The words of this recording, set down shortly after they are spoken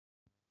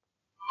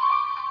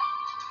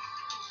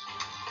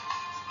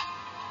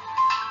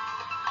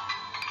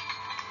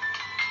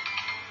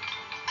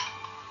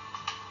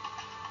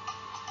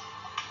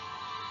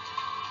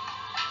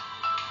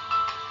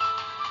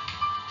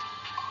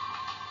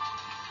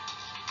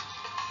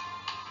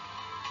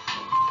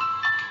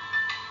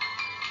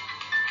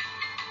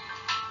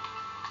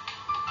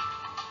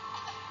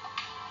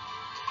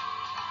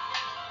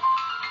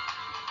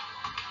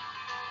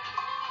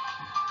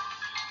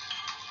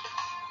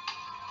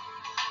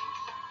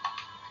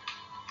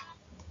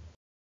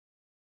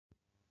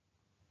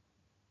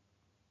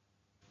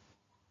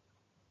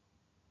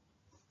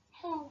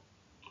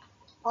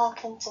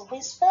Welcome to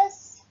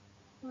Whispers.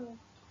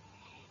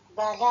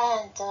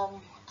 Bala and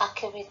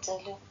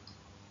Akeredolu.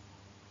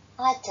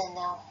 I don't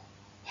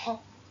know.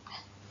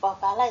 But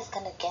Bala is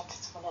gonna get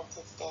it one of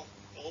these days.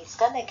 He's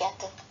gonna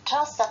get it.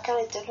 Trust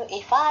Akeredolu.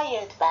 He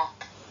fired back.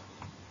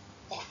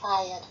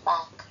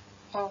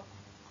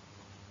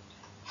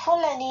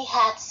 Fulani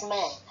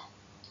herdsmen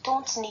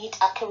don't need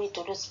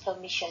Akeredolu's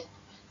permission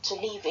to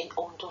live in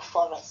Ondo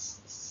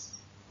forests.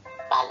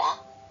 Bala.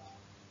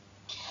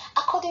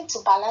 According to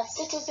Bala,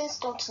 citizens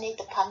don't need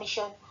the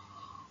permission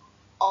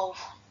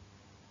of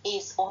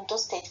his Ondo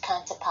state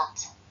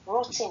counterpart,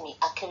 Rotimi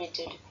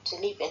Akeredolu, to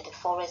live in the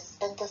forests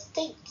in the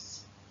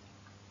states.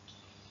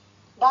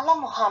 Bala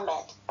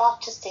Mohammed,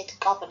 Bauchi State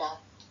Governor,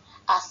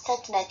 has said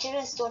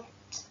Nigerians don't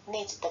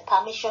need the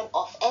permission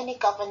of any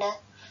governor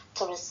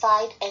to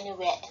reside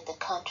anywhere in the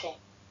country.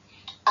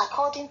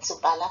 According to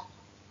Bala,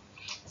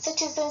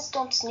 citizens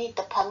don't need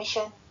the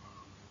permission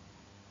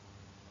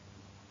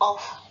of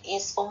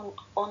his own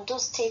Ondo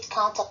state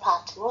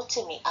counterpart,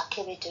 Rotimi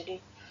Akeredolu,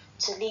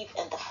 to live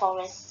in the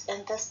forests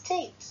in the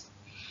state.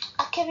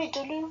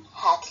 Akeredolu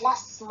had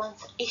last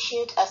month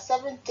issued a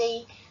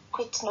 7-day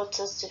quit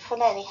notice to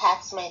Fulani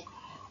herdsmen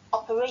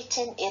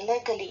operating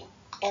illegally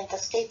in the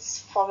state's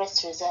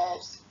forest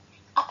reserves.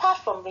 Apart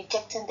from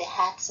rejecting the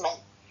herdsmen,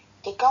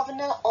 the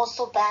governor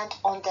also banned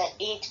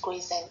underage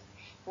grazing,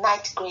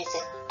 night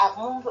grazing,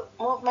 and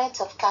movement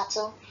of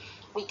cattle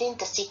within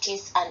the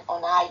cities and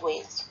on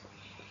highways.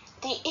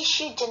 The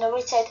issue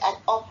generated an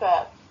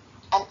uproar,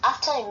 and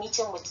after a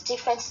meeting with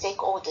different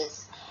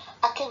stakeholders,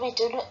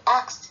 Akeredolu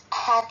asked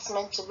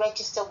herdsmen to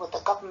register with the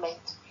government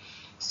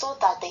so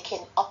that they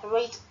can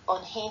operate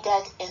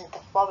unhindered in the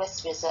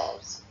forest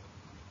reserves.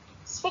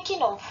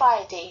 Speaking on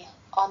Friday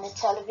on a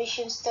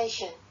television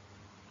station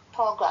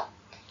program,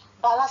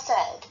 Bala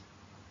said,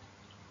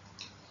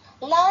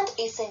 "Land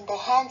is in the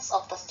hands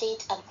of the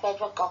state and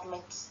federal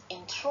governments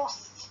in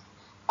trust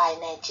by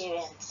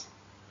Nigerians.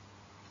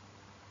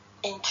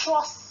 In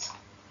trust,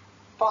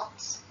 but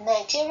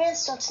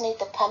Nigerians don't need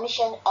the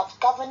permission of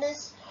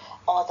governors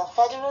or the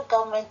federal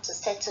government to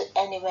settle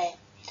anywhere.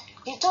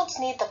 You don't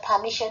need the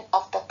permission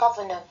of the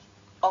governor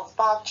of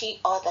Bauchi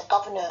or the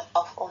governor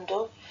of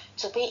Ondo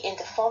to be in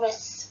the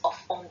forests of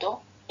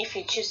Ondo if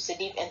you choose to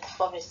live in the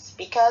forests,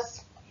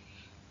 because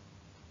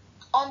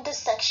under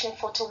Section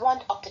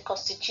 41 of the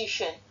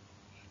Constitution,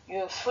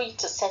 you are free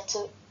to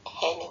settle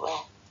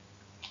anywhere."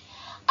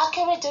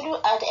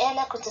 Akeredolu had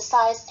earlier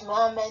criticized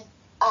Mohammed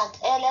and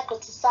earlier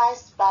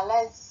criticized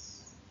Bala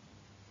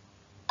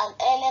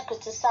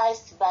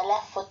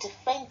for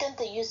defending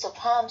the use of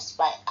arms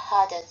by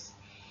herders,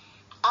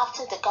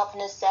 after the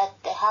governor said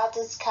the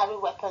herders carry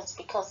weapons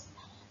because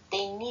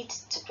they need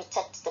to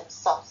protect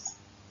themselves.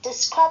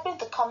 Describing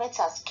the comment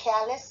as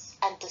careless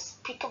and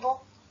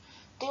despicable,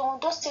 the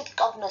Ondo State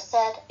governor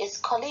said his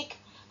colleague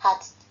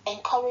had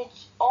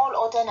encouraged all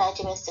other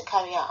Nigerians to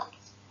carry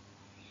arms.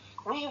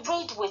 "We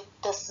read with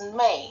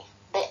dismay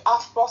the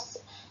outburst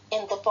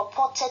in the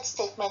purported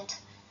statement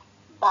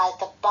by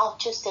the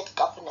Bauchi State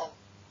governor.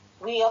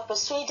 We are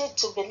persuaded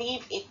to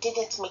believe it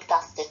didn't make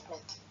that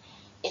statement."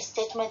 A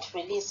statement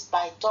released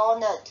by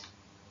Donald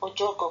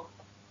Ojogo,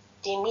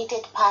 the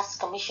immediate past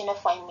Commissioner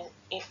for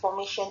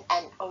Information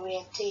and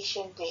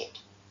Orientation, read.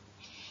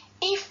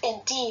 If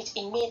indeed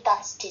he made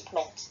that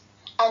statement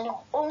and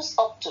owns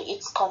up to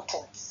its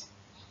contents,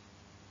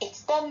 it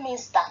then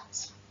means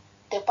that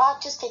the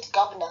Bauchi State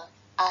governor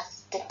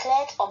has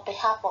declared on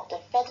behalf of the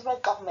federal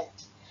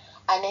government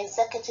an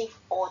executive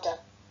order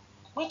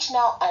which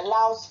now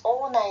allows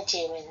all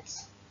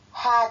Nigerians,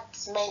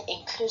 herdsmen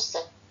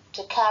inclusive,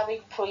 to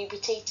carry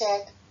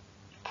prohibited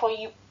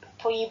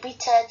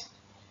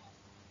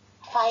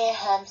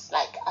firearms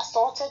like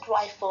assaulted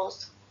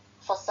rifles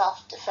for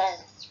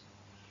self-defense.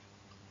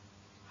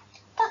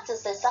 That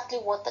is exactly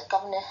what the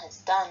governor has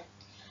done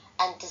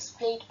and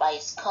displayed by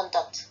his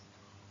conduct,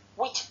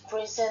 which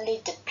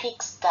brazenly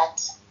depicts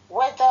that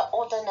whether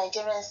other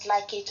Nigerians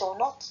like it or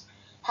not,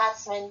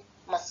 herdsmen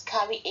must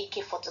carry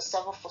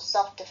AK-47 for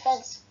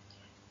self-defense,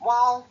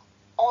 while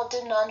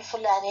other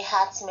non-Fulani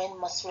herdsmen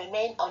must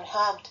remain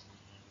unharmed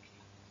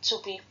to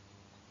be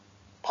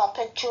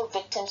perpetual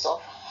victims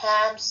of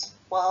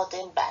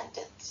arms-wielding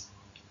bandits.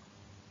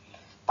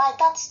 By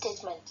that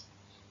statement,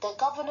 the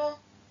governor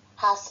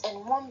has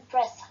in one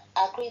breath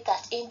agreed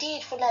that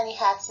indeed Fulani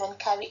herdsmen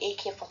carry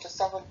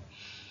AK-47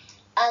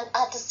 and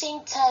at the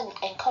same time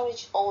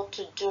encourage all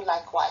to do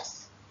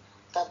likewise.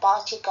 The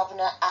Bauchi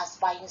governor has,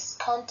 by his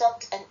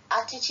conduct and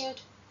attitude,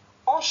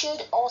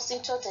 ushered us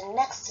into the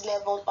next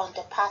level on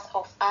the path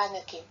of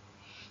anarchy.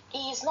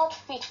 He is not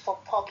fit for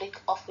public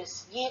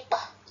office. Yepa.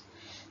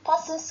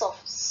 Persons of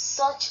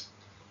such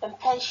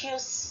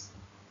impetuous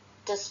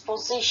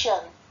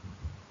disposition.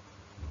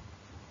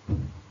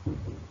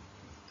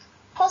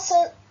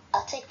 Person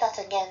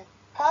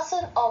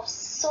of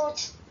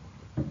such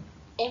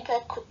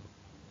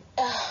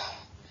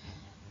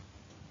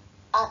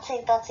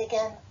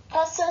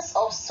Persons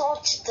of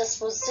such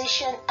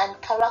disposition and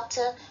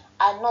character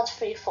are not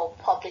free for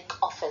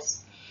public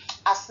office.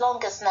 As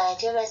long as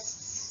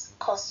Nigerians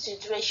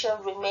consideration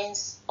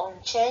remains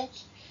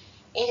unchanged.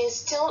 It is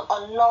still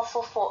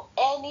unlawful for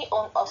any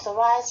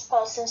unauthorized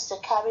persons to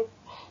carry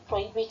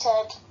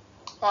prohibited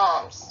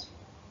arms.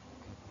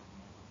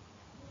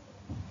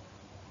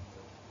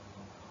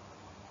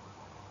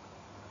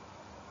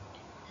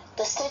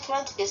 The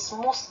statement is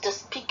most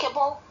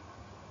despicable,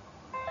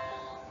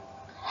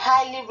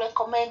 highly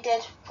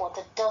recommended for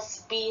the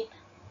dustbin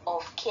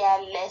of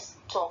careless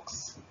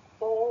talks.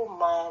 Oh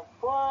my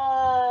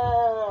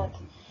word!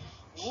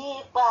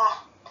 Yepa!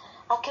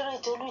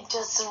 Akeredolu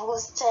just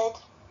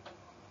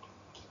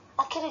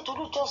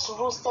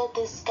roasted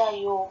this guy,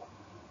 yo.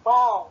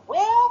 Wow.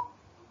 Well,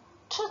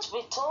 truth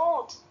be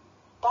told,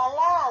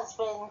 Bala has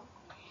been,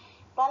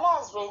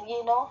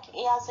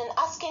 he has been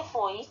asking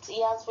for it.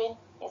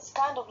 It's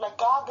kind of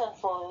like arguing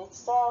for it.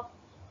 So,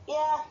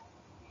 yeah,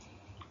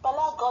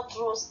 Bala got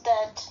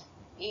roasted.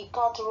 He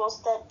got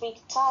roasted big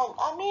time.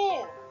 I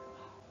mean,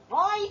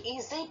 why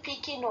is he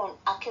picking on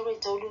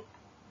Akeredolu?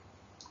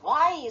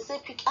 Why is he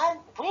picking? And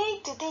where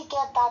did they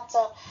get that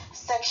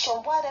section,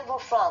 whatever,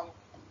 from?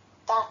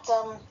 That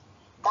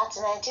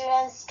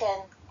Nigerians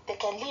can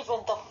live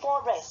in the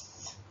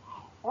forests.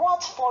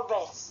 What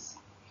forests?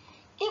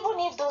 Even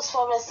if those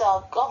forests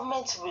are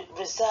government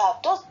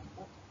reserved,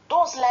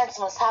 those lands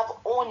must have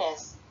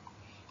owners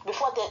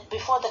before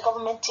the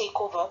government take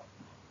over.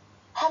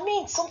 I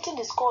mean, something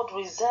is called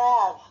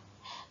reserve.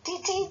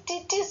 Did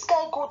this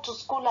guy go to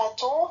school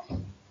at all?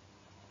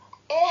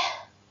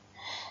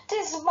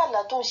 This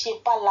bala tó ń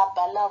ṣe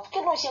bálabàla, kí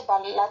ló ń ṣe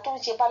bala tó ń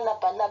ṣe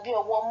bálabàla bí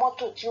ọwọ́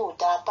mọ́tò tí ò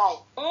dá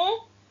báyìí?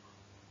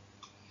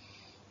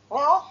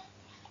 Well,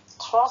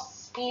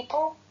 trust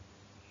people.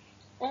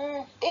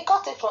 He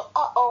got it from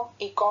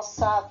it got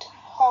served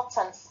hot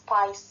and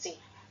spicy.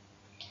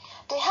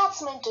 The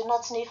herdsmen do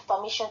not need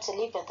permission to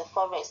live in the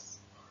forest,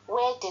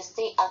 where they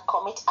stay and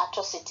commit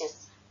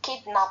atrocities,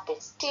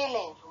 kidnapping,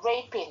 stealing,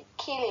 raping,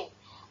 killing,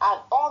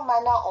 and all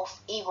manner of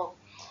evil.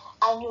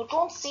 And you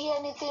don't see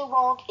anything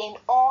wrong in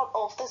all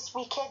of this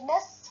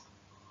wickedness?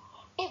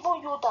 Even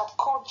you that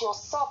called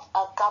yourself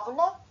a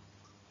governor?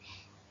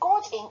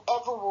 God in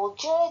heaven will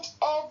judge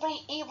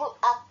every evil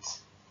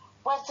act,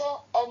 whether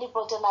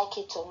anybody like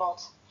it or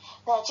not.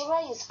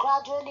 Nigeria is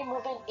gradually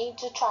moving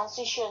into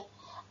transition,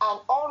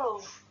 and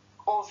all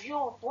of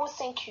you who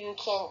think you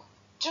can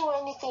do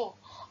anything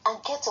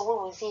and get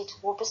away with it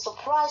will be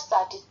surprised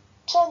at the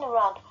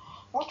turnaround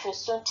which will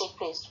soon take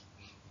place.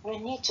 You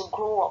need to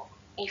grow up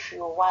if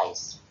you're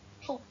wise.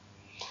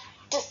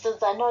 This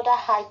is another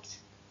height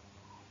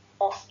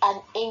of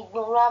an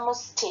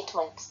ignoramus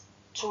statement.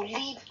 To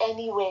live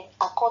anywhere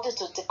according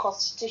to the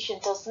Constitution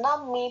does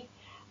not mean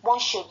one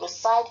should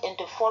reside in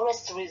the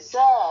forest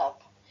reserve.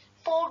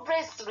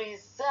 Forest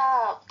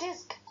reserve.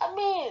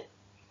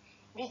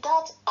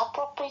 Without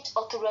appropriate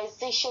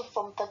authorization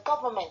from the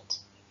government.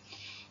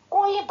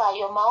 Going by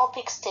your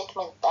myopic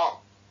statement then,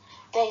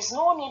 there is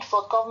no need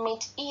for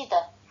government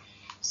either.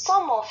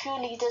 Some of you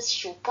leaders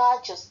should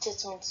guard your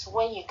statements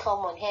when you come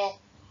on here.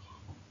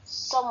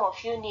 Some of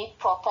you need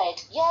proper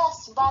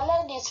Yes,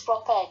 Bala needs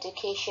proper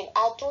education.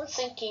 I don't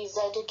think he's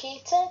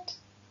educated.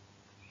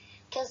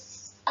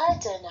 Because, I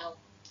don't know.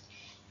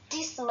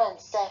 This man,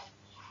 Seth,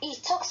 he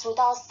talks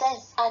without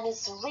sense and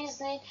his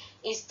reasoning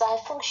is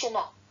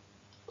dysfunctional.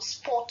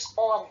 Spot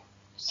on.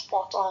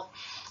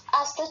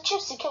 As the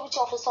Chief Security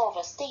Officer of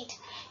a state,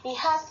 he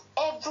has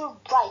every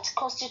right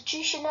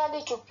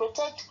constitutionally to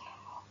protect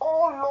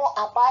all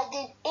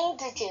law-abiding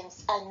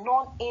indigents and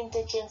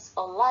non-indigents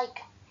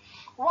alike.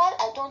 While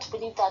I don't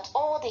believe that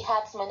all the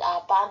herdsmen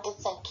are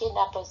bandits and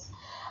kidnappers,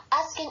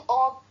 asking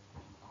all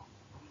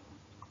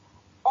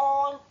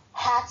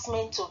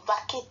herdsmen to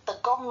vacate the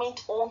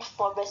government-owned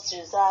forest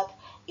reserve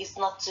is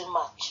not too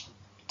much.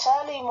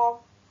 Tell him more.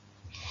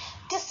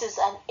 This is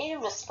an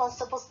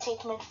irresponsible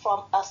statement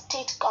from a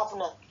state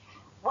governor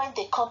when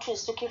the country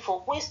is looking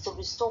for ways to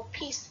restore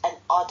peace and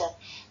order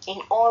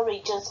in all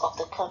regions of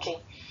the country.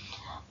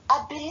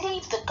 I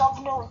believe the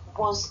governor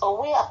was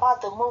aware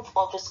about the move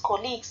of his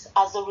colleagues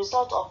as a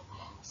result of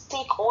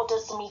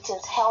stakeholders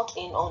meetings held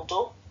in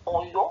Ondo,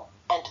 Oyo,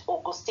 and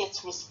Ogo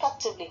states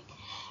respectively.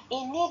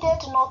 He needed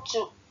not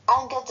to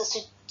anger the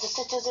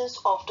citizens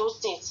of those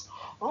states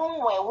who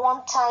were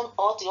one time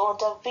or the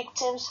other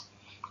victims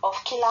of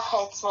killer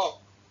herdsmen.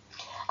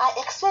 I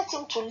expect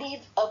him to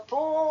live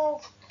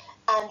above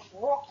and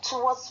work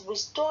towards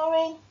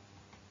restoring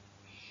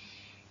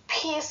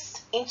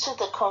peace into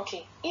the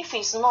country. If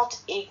he's not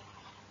a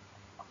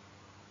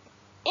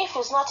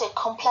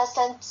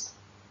complacent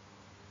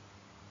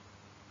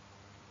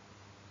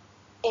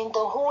in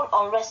the whole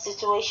unrest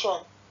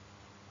situation,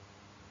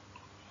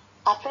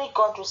 I pray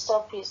God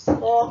restore peace. We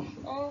all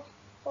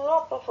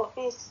pray for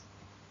peace.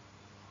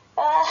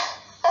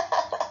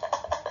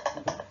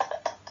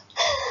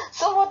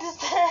 Somebody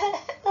said,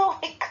 oh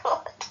my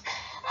God,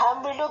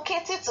 I'm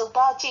relocated to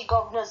Bauchi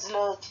Governor's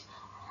Lodge.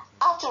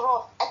 After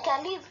all, I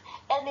can live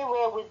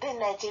anywhere within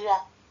Nigeria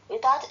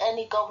without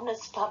any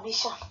governor's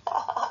permission.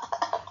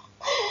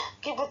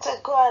 Give it a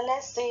go and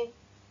let's see.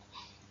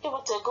 Give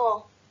it a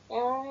go.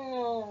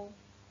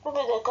 Give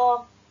it a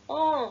go.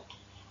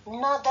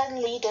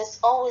 Northern leaders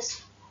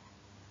always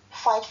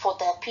fight for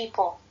their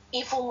people,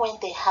 even when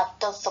they have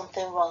done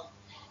something wrong.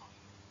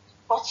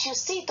 But you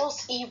see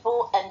those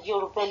Igbo and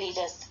Yoruba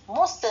leaders,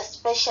 most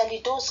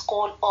especially those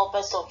called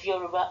Obas of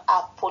Yoruba,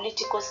 are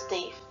political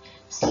slave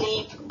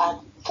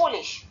and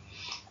foolish.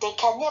 They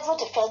can never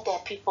defend their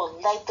people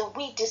like the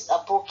way this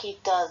Aboki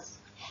does.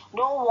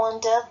 No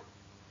wonder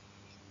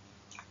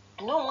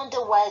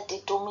why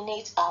they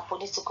dominate our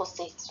political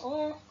states.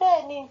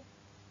 Benny.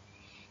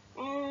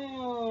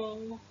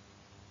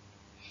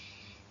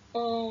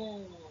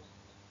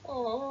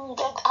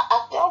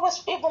 They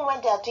always, even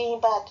when they are doing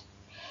bad,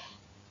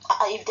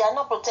 if they are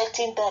not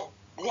protecting them,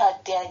 they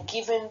are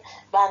giving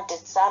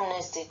bandits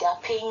amnesty, they are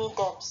paying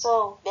them.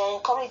 So they are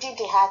encouraging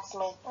the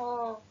herdsmen.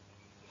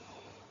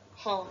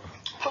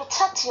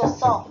 Protect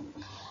yourself.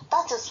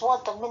 That is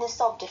what the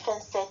Minister of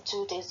Defense said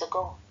 2 days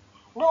ago.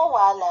 No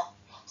wala.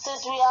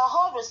 Since we are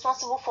all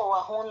responsible for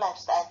our own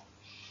lifestyle,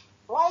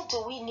 why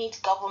do we need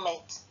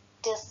government?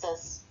 This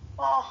is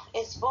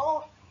it's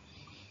bull.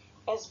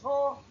 It's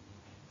bull.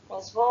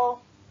 It's bull.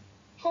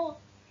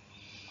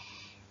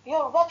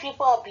 Yoruba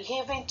people are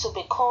behaving to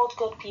be called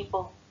good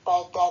people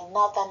by their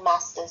northern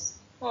masters.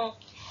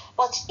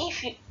 But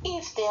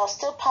if they are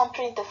still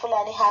pampering the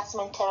Fulani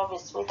herdsmen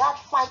terrorists without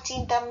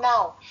fighting them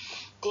now,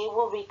 they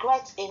will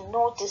regret in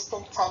no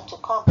distant time to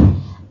come.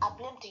 I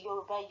blame the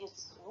Yoruba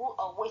youths who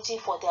are waiting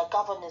for their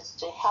governors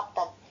to help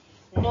them.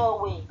 No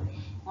way.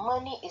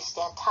 Money is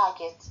their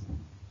target,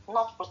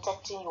 not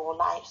protecting your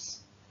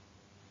lives.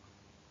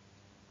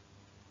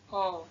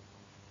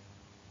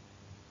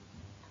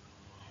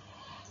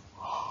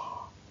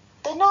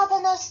 The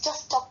Northerners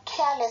just talk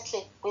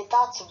carelessly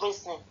without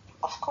reasoning.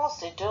 Of course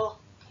they do.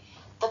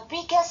 The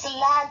biggest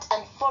land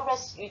and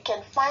forest you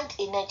can find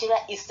in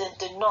Nigeria is in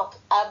the north.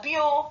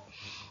 Abio,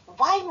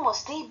 why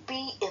must they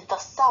be in the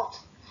south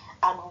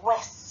and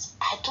west?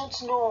 I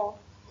don't know.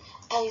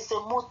 There is a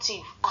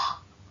motive.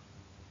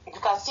 You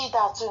can see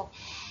that too.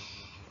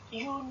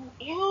 You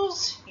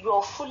use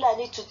your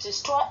Fulani to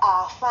destroy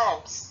our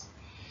farms,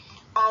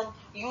 and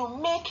you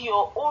make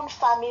your own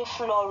farming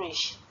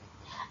flourish,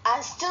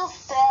 and still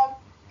sell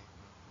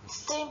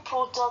same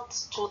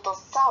products to the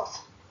south.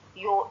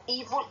 Your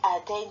evil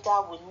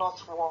agenda will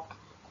not work.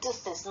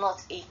 This is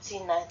not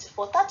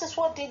 1894. That is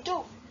what they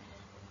do.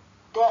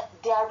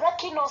 They are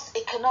wrecking us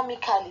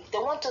economically. They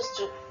want us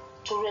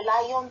to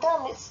rely on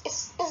them.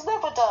 It's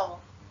never done.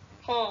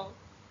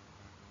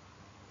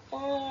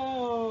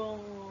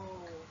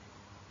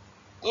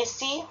 You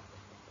see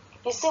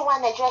why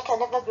Nigeria can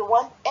never be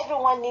one?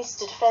 Everyone needs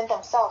to defend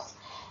themselves.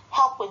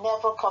 Help will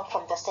never come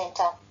from the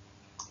center.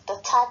 The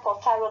type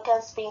of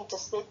arrogance being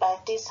displayed by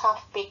these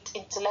half-baked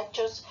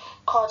intellectuals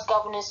called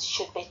governors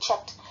should be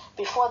checked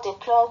before they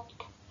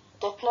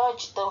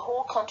plunge the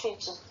whole country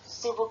into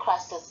civil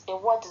crisis. A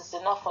word is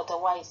enough for the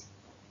wise.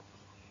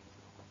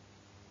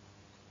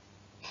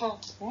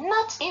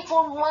 Not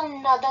even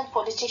one northern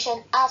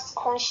politician has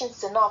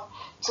conscience enough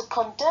to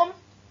condemn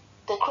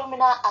the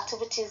criminal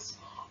activities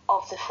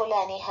of the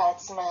Fulani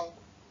herdsmen.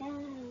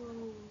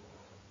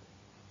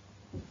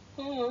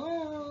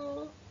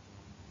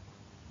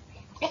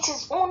 It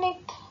is only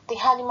the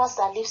animals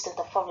that live in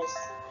the forest.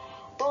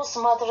 Those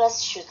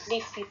murderers should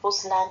leave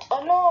people's land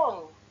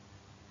alone.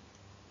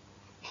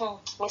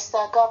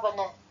 Mr.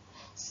 Governor,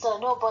 so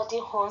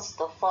nobody owns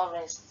the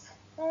forest.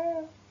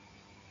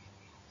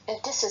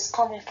 If this is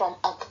coming from,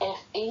 if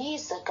he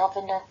is a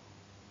governor,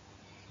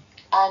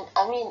 and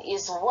I mean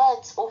his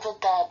words over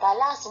there,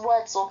 Bala's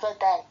words over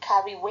there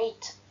carry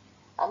weight.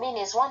 I mean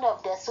he's one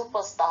of their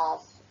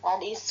superstars,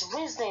 and he's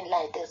reasoning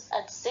like this,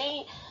 and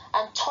saying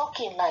and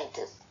talking like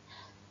this.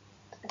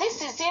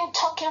 This is him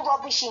talking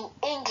rubbish in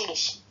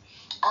English.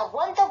 I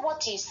wonder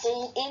what he's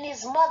saying in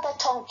his mother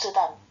tongue to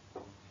them.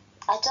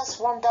 I just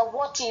wonder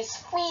what he's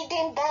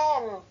feeding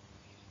them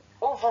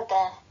over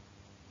there.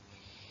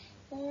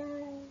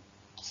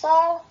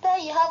 So there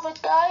you have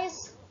it,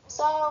 guys.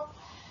 So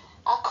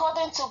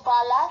according to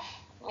Bala,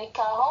 we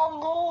can all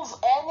move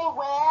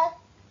anywhere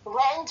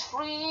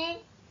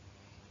rent-free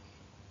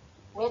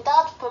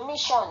without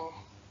permission,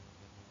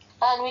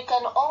 and we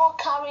can all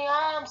carry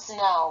arms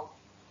now.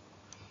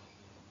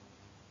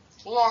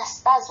 Yes,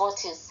 that's what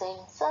he's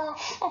saying. So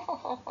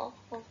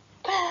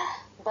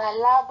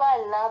Bala,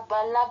 bala,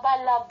 bala,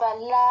 bala,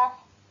 bala.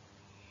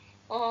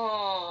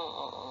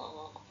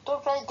 Tó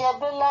fẹ́ jẹ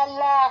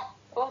bẹ́lálá,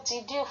 ó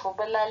ti dé fún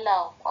bẹ́lálá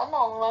o. Wọn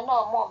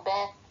náà mọ̀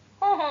bẹ́ẹ̀.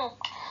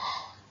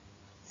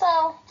 So,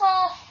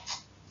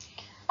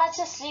 I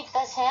just leave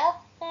this here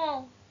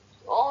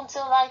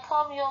until I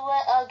come your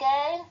way again.